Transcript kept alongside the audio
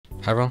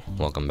Hi everyone,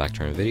 welcome back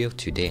to our video.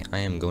 Today I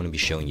am going to be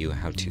showing you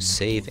how to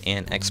save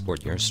and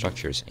export your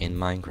structures in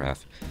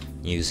Minecraft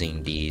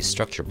using the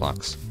structure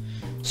blocks.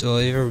 So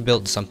if you ever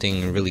built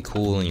something really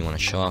cool and you want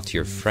to show off to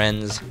your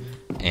friends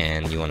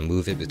and you want to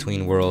move it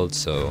between worlds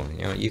so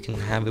you can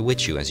have it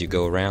with you as you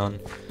go around.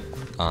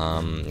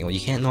 You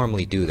can't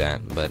normally do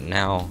that, but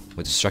now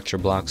with structure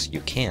blocks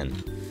you can.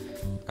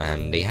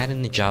 And they had it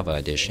in the Java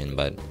edition,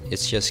 but it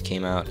just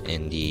came out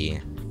in the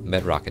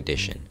Bedrock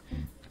edition.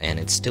 And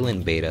it's still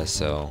in beta,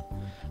 so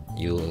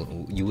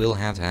you will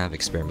have to have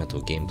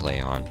experimental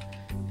gameplay on.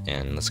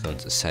 And let's go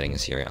into the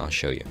settings here, I'll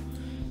show you.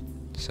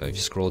 So if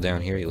you scroll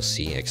down here, you'll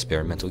see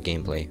experimental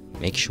gameplay.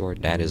 Make sure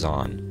that is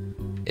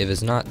on. If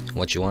it's not,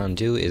 what you want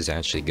to do is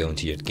actually go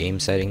into your game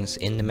settings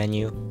in the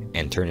menu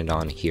and turn it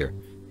on here.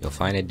 You'll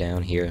find it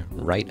down here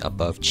right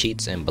above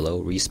cheats and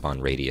below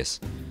respawn radius.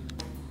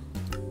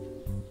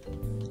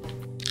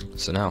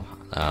 So now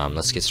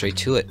let's get straight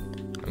to it.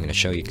 I'm going to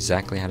show you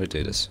exactly how to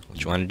do this. What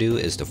you want to do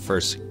is to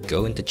first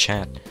go into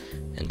chat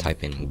and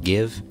type in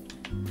give,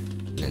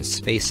 and then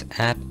space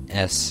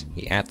 @s,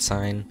 the @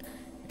 sign,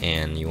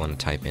 and you want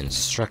to type in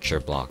structure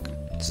block.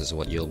 This is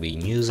what you'll be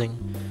using,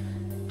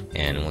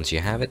 and once you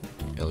have it,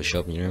 it'll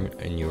show up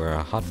in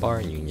your hotbar,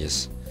 and you can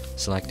just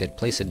select it,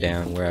 place it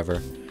down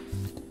wherever.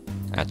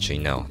 Actually,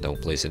 no, don't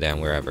place it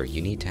down wherever.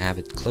 You need to have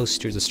it close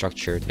to the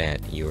structure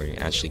that you're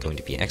actually going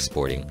to be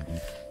exporting.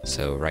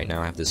 So right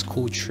now I have this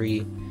cool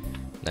tree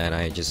that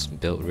I just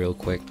built real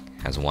quick,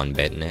 has one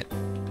bed in it,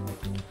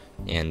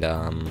 and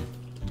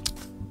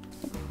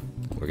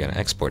we're gonna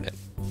export it.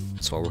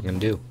 That's what we're gonna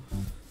do.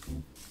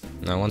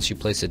 Now once you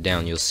place it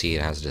down, you'll see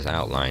it has this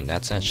outline.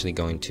 That's actually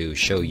going to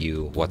show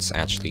you what's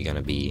actually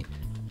gonna be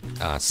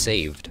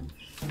saved,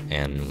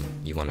 and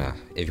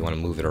if you wanna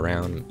move it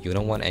around, you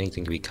don't want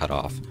anything to be cut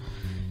off.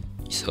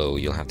 So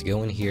you'll have to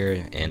go in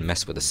here and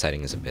mess with the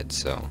settings a bit.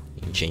 So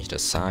you can change the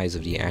size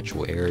of the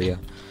actual area.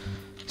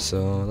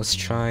 So let's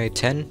try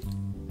 10.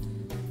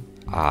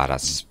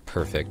 That's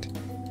perfect.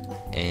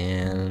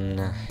 And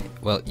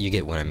well, you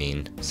get what I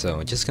mean.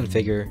 So just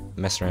configure,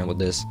 mess around with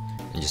this,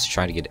 and just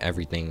try to get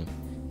everything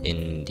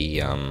in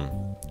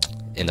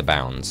the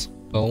bounds.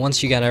 But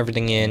once you got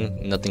everything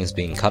in, nothing's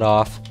being cut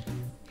off.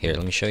 Here,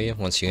 let me show you.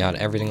 Once you got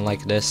everything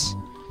like this,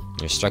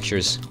 your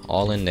structure's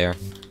all in there,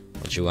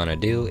 what you want to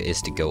do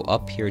is to go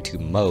up here to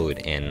mode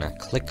and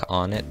click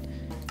on it,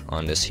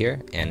 on this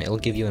here, and it'll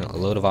give you a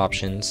load of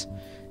options,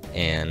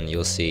 and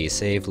you'll see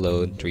save,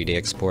 load, 3D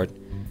export.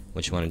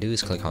 What you want to do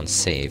is click on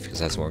save, because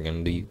that's what we're going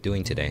to be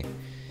doing today.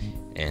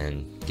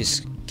 And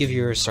just give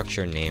your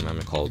structure a name. I'm going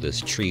to call this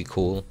tree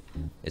cool.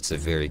 It's a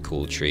very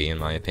cool tree in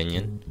my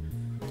opinion.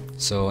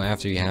 So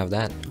after you have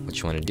that, what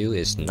you want to do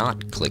is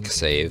not click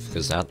save,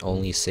 because that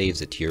only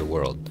saves it to your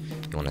world.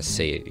 You want to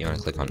save, you want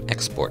to click on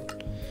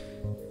export,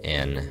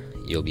 and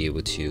you'll be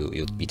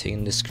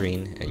taken this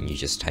screen, and you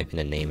just type in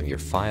the name of your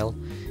file,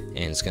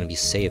 and it's going to be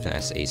saved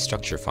as a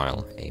structure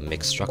file, a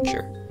mixed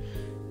structure,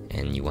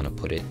 and you want to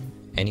put it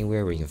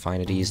anywhere where you can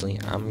find it easily.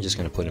 I'm just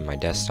going to put it in my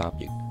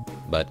desktop,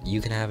 but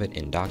you can have it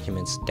in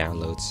documents,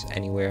 downloads,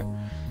 anywhere,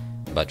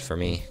 but for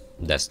me,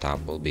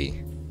 desktop will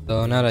be.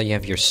 So now that you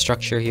have your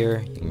structure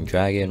here, you can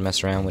drag it and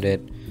mess around with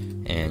it,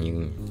 and you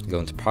can go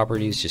into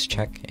properties, just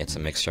check it's a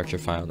mixed structure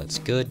file. That's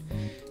good.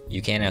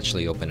 You can't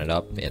actually open it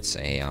up. It's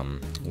a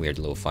weird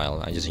little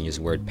file. I just use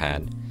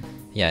WordPad.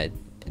 Yeah, it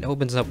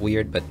opens up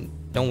weird, but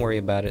don't worry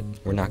about it.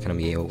 We're not going to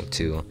be able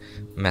to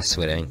mess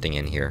with anything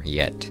in here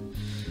yet.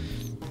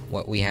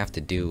 What we have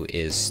to do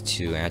is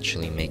to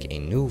actually make a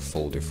new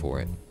folder for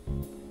it,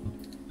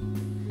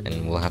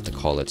 and we'll have to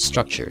call it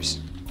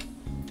structures.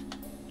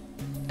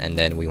 And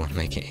then we want to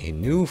make a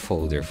new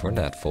folder for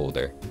that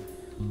folder,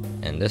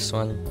 and this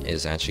one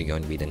is actually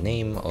going to be the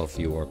name of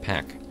your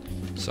pack.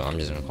 So I'm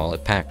just going to call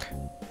it pack.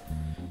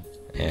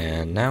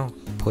 And now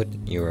put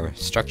your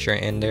structure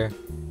in there,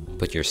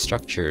 put your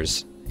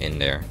structures in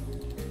there.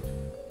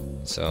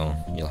 So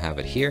you'll have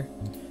it here.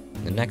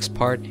 The next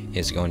part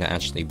is going to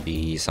actually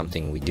be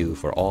something we do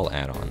for all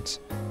add-ons.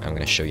 I'm going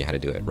to show you how to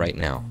do it right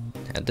now.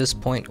 At this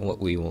point, what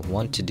we will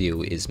want to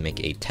do is make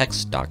a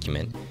text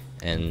document,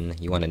 and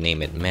you want to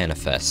name it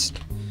manifest.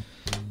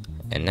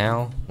 And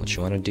now what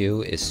you want to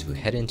do is to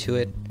head into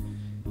it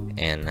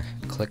and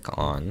click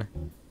on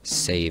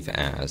save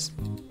as,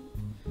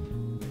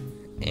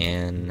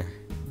 and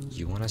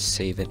you want to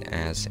save it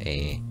as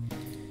a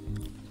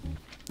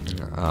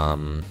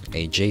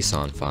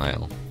JSON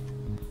file.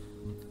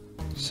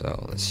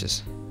 So let's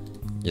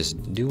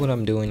just do what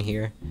I'm doing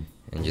here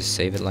and just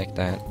save it like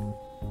that,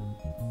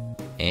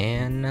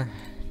 and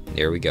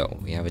there we go,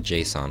 we have a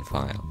JSON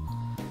file.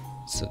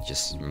 So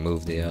just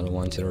move the other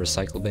one to the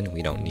recycle bin,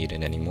 we don't need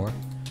it anymore.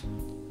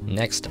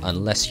 Next,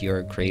 unless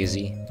you're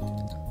crazy,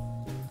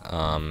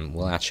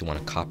 we'll actually want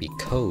to copy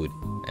code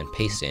and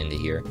paste it into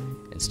here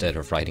instead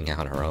of writing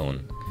out our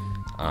own.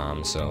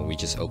 So we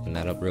just open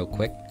that up real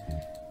quick,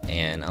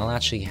 and I'll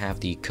actually have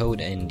the code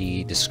in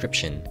the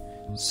description,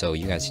 so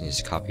you guys can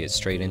just copy it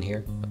straight in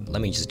here.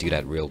 Let me just do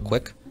that real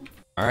quick.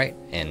 Alright,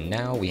 and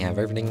now we have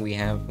everything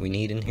we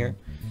need in here.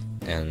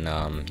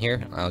 And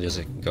here, I'll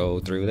just go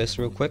through this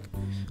real quick.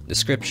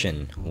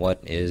 Description,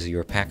 what is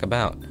your pack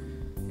about?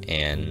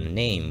 And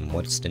name,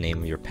 what's the name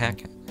of your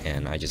pack?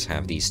 And I just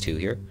have these two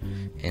here.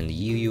 And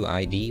the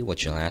UUID,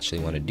 what you'll actually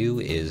want to do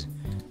is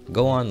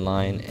go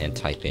online and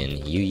type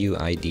in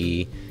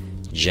UUID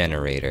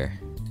generator.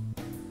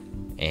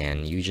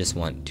 And you just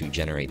want to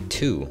generate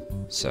 2.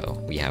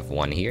 So we have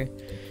 1 here.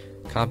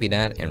 Copy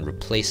that and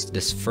replace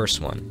this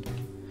first one.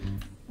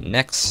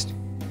 Next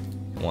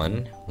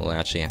one, we'll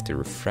actually have to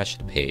refresh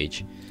the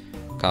page.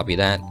 Copy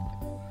that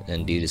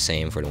and do the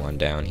same for the one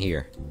down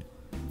here.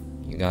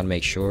 You gotta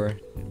make sure,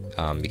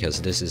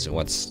 because this is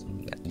what's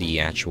the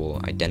actual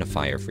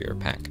identifier for your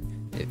pack,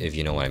 if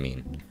you know what I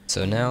mean.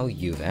 So now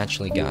you've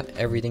actually got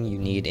everything you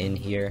need in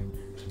here,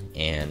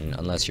 and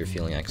unless you're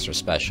feeling extra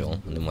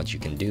special, then what you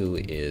can do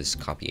is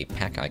copy a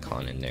pack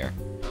icon in there.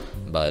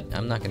 But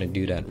I'm not gonna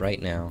do that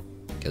right now,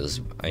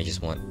 because I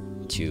just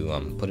want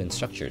to put in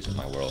structures in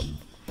my world.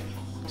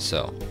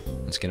 So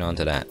let's get on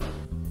to that.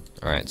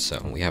 Alright,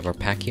 so we have our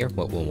pack here.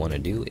 What we'll want to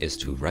do is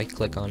to right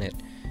click on it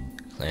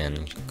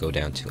and go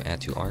down to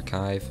add to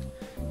archive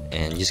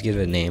and just give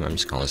it a name. I'm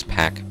just calling this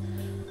pack,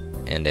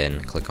 and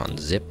then click on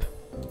zip.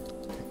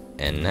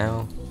 And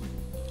now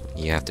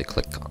you have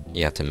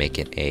to make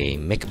it a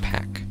mic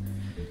pack.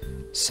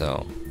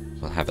 So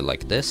we'll have it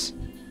like this.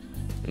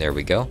 There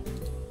we go.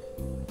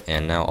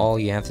 And now all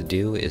you have to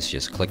do is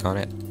just click on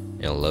it.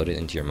 It'll load it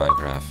into your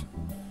Minecraft.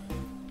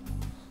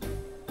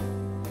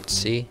 Let's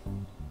see.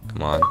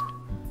 Come on.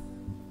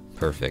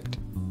 Perfect.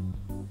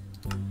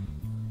 I'm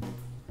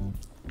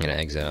gonna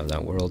exit out of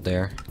that world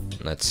there.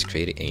 Let's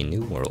create a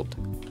new world.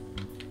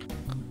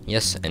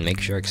 Yes, and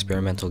make sure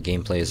experimental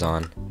gameplay is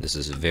on. This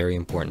is very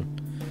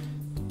important.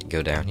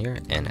 Go down here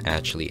and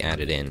actually add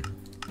it in.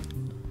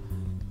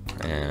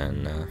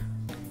 And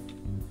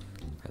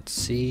let's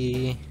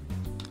see.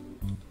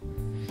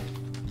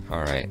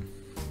 Alright.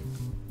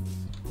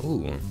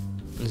 Ooh,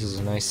 this is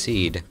a nice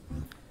seed.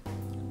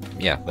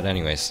 Yeah, but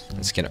anyways,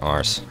 let's get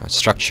our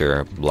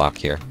structure block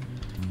here.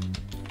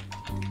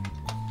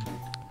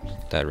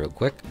 That real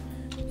quick.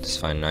 Just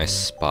find a nice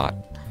spot.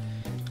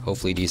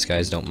 Hopefully these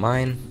guys don't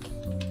mind.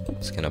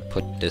 Just gonna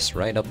put this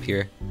right up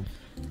here.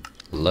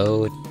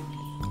 Load.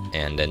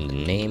 And then the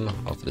name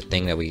of the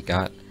thing that we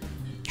got.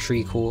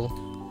 Tree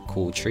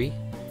cool tree.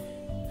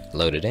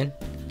 Load it in.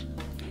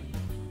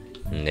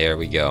 And there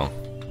we go.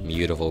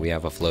 Beautiful, we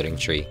have a floating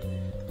tree.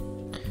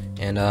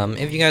 And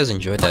if you guys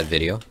enjoyed that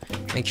video,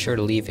 make sure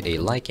to leave a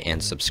like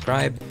and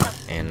subscribe,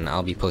 and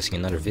I'll be posting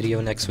another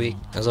video next week.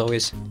 As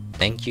always,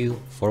 thank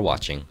you for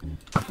watching.